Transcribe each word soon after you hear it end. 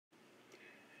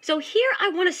So here I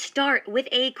want to start with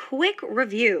a quick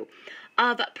review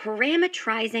of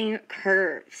parametrizing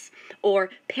curves,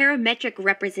 or parametric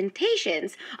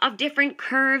representations of different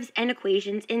curves and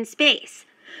equations in space,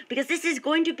 because this is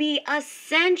going to be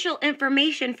essential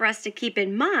information for us to keep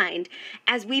in mind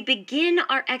as we begin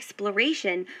our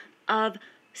exploration of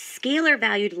scalar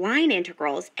valued line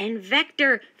integrals and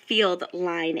vector field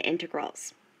line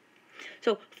integrals.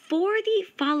 So for the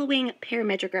following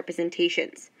parametric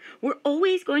representations, we're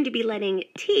always going to be letting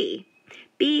t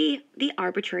be the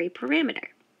arbitrary parameter.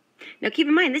 Now keep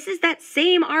in mind, this is that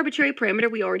same arbitrary parameter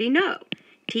we already know.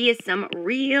 T is some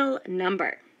real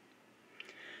number.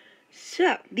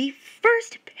 So the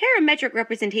first parametric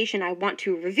representation I want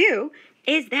to review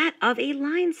is that of a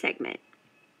line segment.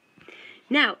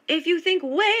 Now, if you think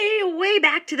way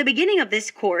back to the beginning of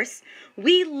this course,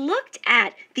 we looked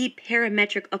at the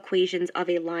parametric equations of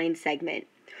a line segment.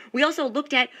 We also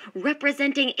looked at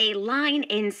representing a line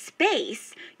in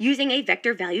space using a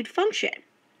vector-valued function.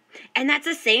 And that's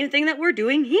the same thing that we're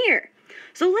doing here.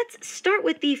 So let's start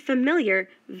with the familiar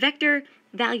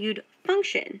vector-valued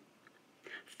function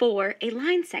for a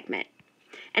line segment.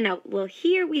 And now, well,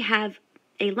 here we have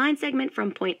a line segment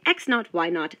from point x naught, y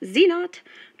naught, z naught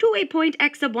to a point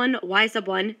x sub 1, y sub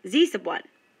 1, z sub 1.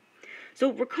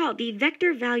 So recall, the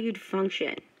vector-valued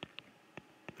function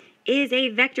is a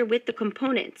vector with the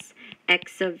components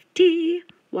x of t,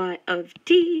 y of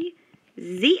t,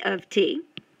 z of t.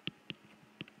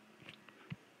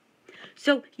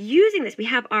 So using this, we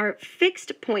have our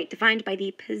fixed point defined by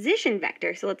the position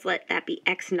vector. So let's let that be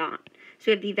x naught. So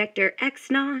we have the vector x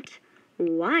naught,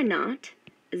 y naught,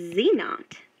 z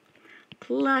naught,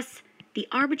 plus the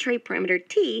arbitrary parameter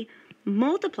t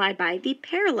multiplied by the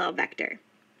parallel vector.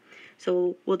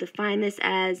 So we'll define this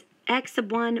as x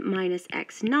sub 1 minus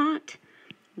x naught,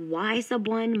 y sub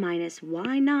 1 minus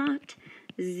y naught,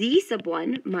 z sub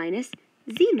 1 minus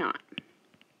z naught.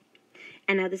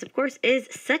 And now this, of course, is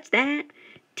such that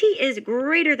t is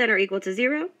greater than or equal to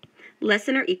 0, less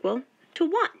than or equal to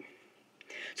 1.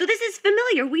 So this is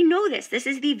familiar. We know this. This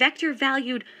is the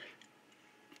vector-valued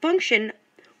function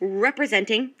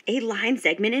representing a line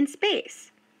segment in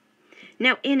space.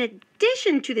 Now, in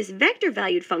addition to this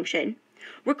vector-valued function,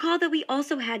 recall that we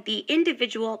also had the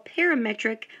individual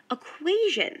parametric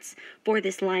equations for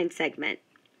this line segment.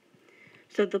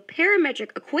 So the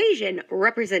parametric equation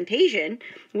representation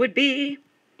would be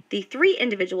the three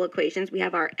individual equations. We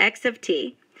have our x of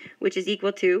t, which is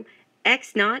equal to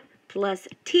x naught plus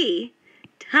t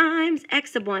times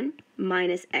x sub 1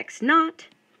 minus x naught.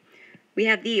 We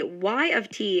have the y of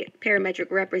t parametric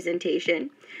representation,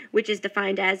 which is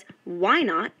defined as y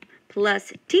naught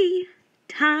plus t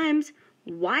times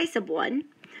y sub 1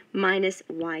 minus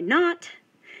y naught.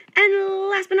 And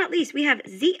last but not least, we have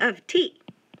z of t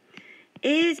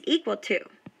is equal to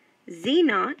z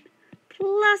naught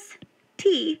plus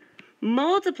t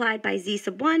multiplied by z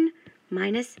sub 1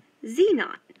 minus z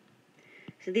naught.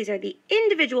 So these are the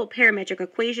individual parametric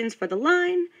equations for the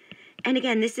line. And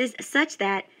again, this is such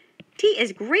that t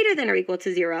is greater than or equal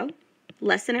to 0,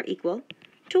 less than or equal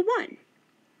to 1.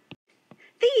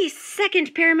 The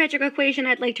second parametric equation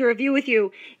I'd like to review with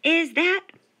you is that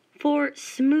for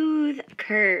smooth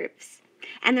curves.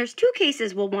 And there's two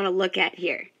cases we'll want to look at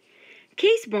here.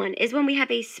 Case 1 is when we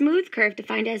have a smooth curve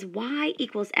defined as y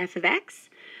equals f of x,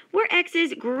 where x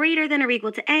is greater than or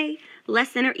equal to a,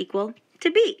 less than or equal to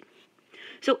b.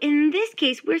 So in this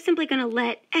case, we're simply going to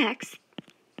let x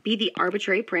be the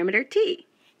arbitrary parameter t.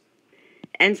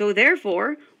 And so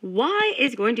therefore, y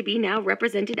is going to be now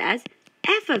represented as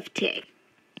f of t.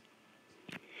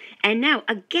 And now,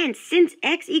 again, since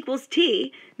x equals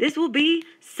t, this will be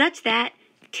such that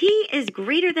t is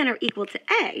greater than or equal to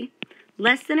a,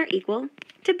 less than or equal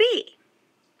to b.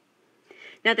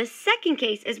 Now, the second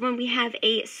case is when we have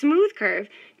a smooth curve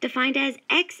defined as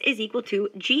x is equal to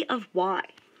g of y.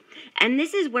 And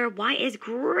this is where y is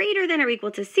greater than or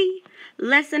equal to c,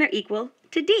 less than or equal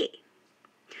to d.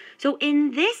 So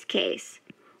in this case,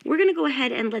 we're going to go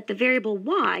ahead and let the variable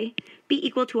y be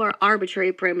equal to our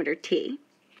arbitrary parameter t.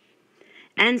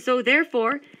 And so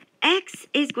therefore, x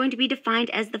is going to be defined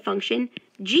as the function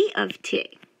g of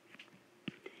t.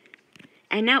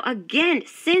 And now again,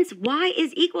 since y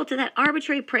is equal to that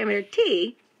arbitrary parameter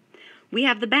t, we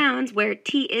have the bounds where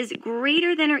t is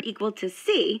greater than or equal to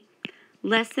c,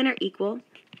 less than or equal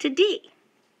to d.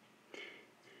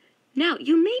 Now,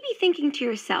 you may be thinking to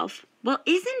yourself, well,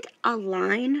 isn't a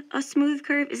line a smooth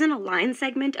curve? Isn't a line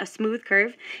segment a smooth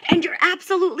curve? And you're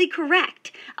absolutely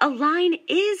correct. A line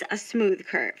is a smooth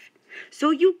curve. So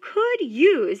you could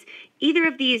use either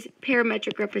of these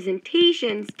parametric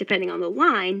representations, depending on the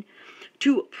line,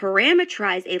 to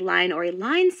parametrize a line or a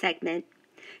line segment,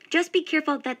 just be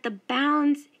careful that the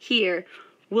bounds here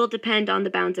will depend on the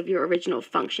bounds of your original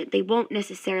function. They won't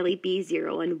necessarily be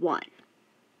 0 and 1.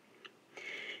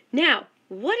 Now,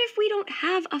 what if we don't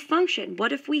have a function?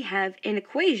 What if we have an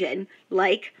equation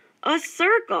like a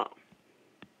circle?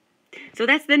 So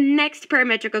that's the next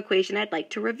parametric equation I'd like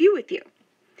to review with you.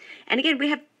 And again, we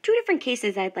have two different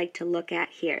cases I'd like to look at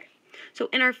here. So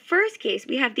in our first case,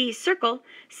 we have the circle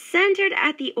centered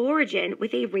at the origin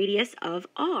with a radius of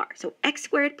r. So x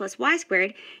squared plus y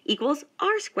squared equals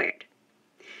r squared.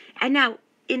 And now,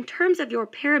 in terms of your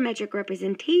parametric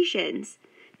representations,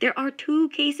 there are two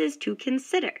cases to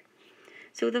consider.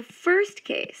 So the first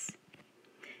case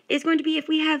is going to be if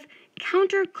we have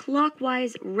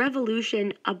counterclockwise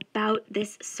revolution about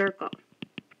this circle.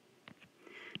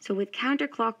 So with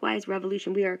counterclockwise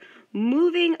revolution, we are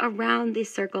moving around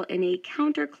this circle in a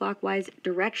counterclockwise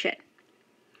direction.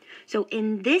 So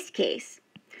in this case,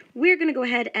 we're going to go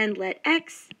ahead and let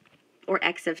x, or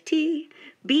x of t,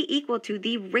 be equal to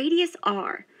the radius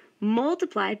r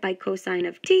multiplied by cosine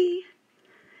of t,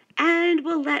 and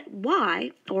we'll let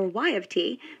y, or y of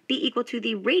t, be equal to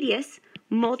the radius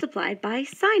multiplied by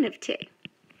sine of t.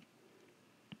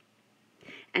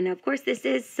 And of course, this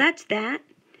is such that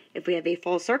if we have a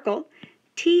full circle,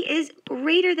 t is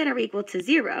greater than or equal to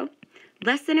 0,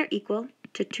 less than or equal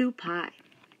to 2 pi.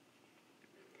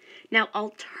 Now,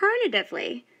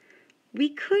 alternatively, we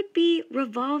could be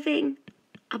revolving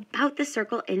about the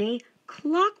circle in a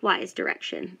clockwise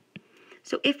direction.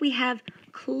 So if we have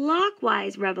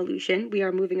clockwise revolution, we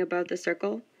are moving about the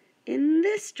circle in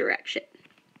this direction.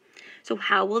 So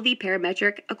how will the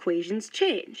parametric equations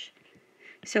change?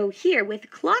 So here,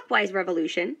 with clockwise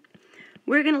revolution,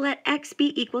 we're going to let x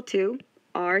be equal to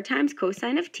r times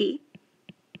cosine of t,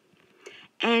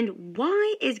 and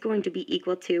y is going to be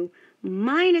equal to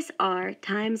minus r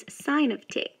times sine of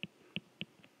t.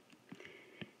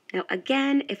 Now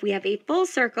again, if we have a full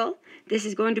circle, this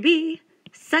is going to be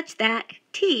such that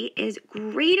t is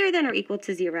greater than or equal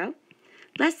to 0,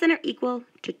 less than or equal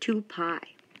to 2 pi.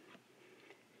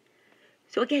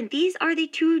 So again, these are the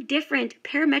two different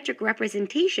parametric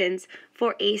representations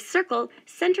for a circle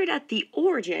centered at the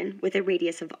origin with a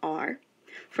radius of r,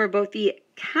 for both the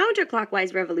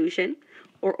counterclockwise revolution,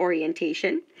 or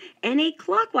orientation, and a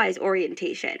clockwise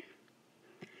orientation.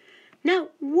 Now,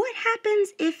 what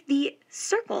happens if the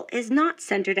circle is not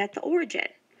centered at the origin?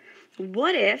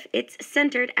 What if it's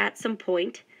centered at some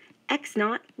point x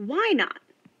naught, y naught?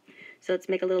 So let's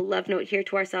make a little love note here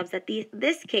to ourselves that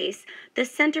this case, the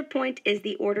center point is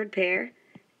the ordered pair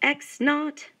x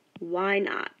naught, y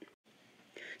naught.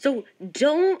 So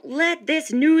don't let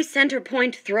this new center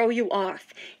point throw you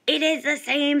off. It is the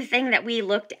same thing that we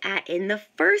looked at in the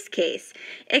first case,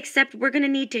 except we're going to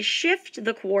need to shift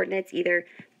the coordinates either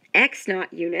x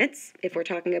naught units, if we're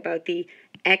talking about the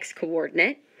x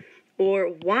coordinate, or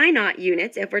y naught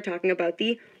units, if we're talking about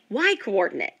the y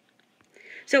coordinate.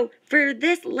 So for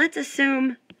this, let's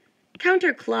assume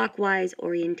counterclockwise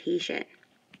orientation,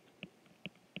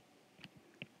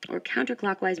 or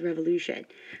counterclockwise revolution.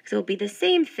 So it'll be the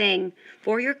same thing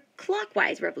for your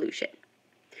clockwise revolution.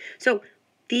 So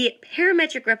the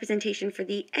parametric representation for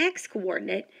the x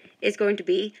coordinate is going to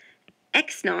be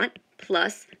x naught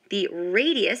plus the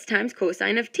radius times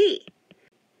cosine of t.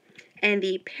 And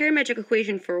the parametric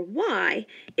equation for y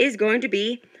is going to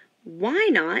be y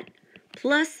naught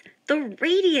plus the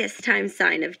radius times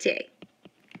sine of t.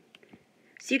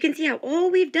 So you can see how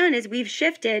all we've done is we've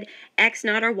shifted x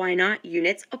naught or y naught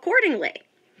units accordingly.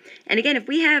 And again, if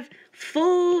we have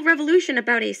full revolution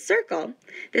about a circle,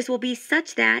 this will be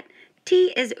such that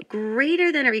t is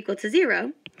greater than or equal to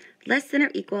 0, less than or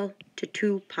equal to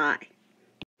 2 pi.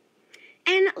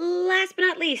 And last but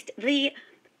not least, the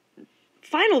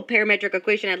final parametric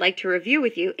equation I'd like to review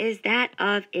with you is that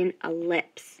of an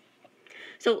ellipse.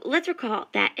 So let's recall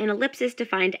that an ellipse is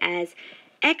defined as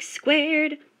x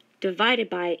squared divided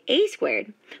by a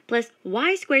squared plus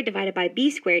y squared divided by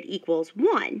b squared equals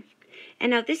 1.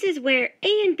 And now this is where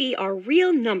a and b are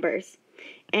real numbers,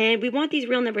 and we want these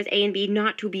real numbers a and b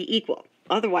not to be equal.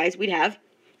 Otherwise, we'd have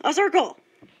a circle.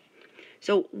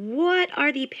 So what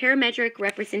are the parametric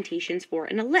representations for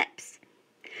an ellipse?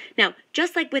 Now,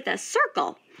 just like with a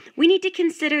circle, we need to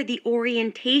consider the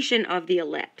orientation of the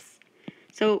ellipse.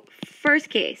 So first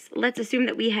case, let's assume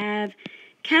that we have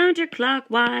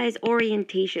counterclockwise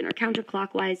orientation or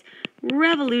counterclockwise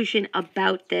revolution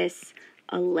about this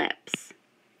ellipse.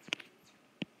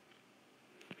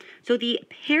 So the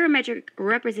parametric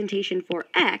representation for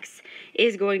x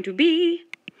is going to be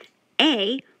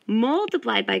a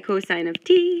multiplied by cosine of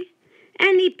t,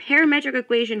 And the parametric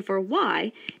equation for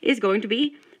y is going to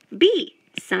be b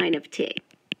sine of t.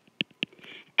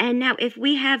 And now if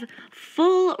we have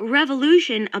full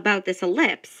revolution about this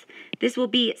ellipse, this will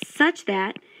be such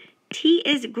that t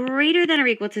is greater than or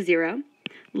equal to 0,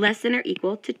 less than or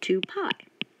equal to 2 pi.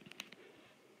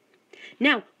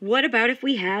 Now, what about if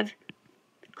we have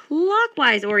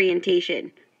clockwise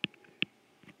orientation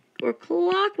or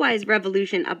clockwise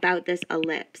revolution about this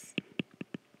ellipse?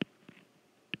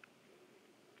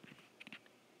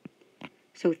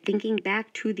 So thinking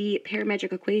back to the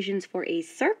parametric equations for a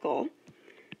circle,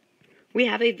 we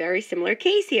have a very similar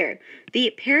case here.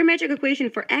 The parametric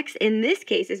equation for x in this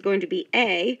case is going to be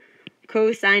a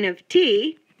cosine of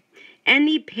t, and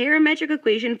the parametric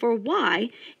equation for y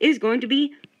is going to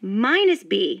be minus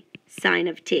b sine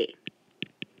of t.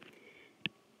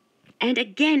 And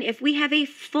again, if we have a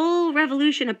full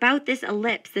revolution about this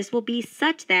ellipse, this will be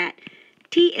such that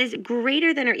t is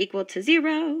greater than or equal to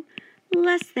 0,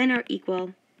 less than or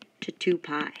equal to 2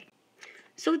 pi.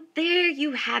 So there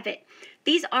you have it.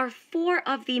 These are 4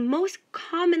 of the most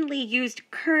commonly used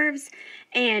curves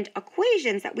and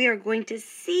equations that we are going to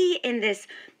see in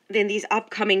these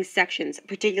upcoming sections,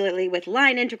 particularly with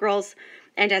line integrals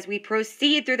and as we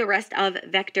proceed through the rest of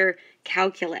vector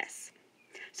calculus.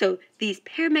 So these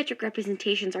parametric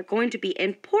representations are going to be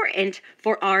important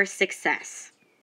for our success.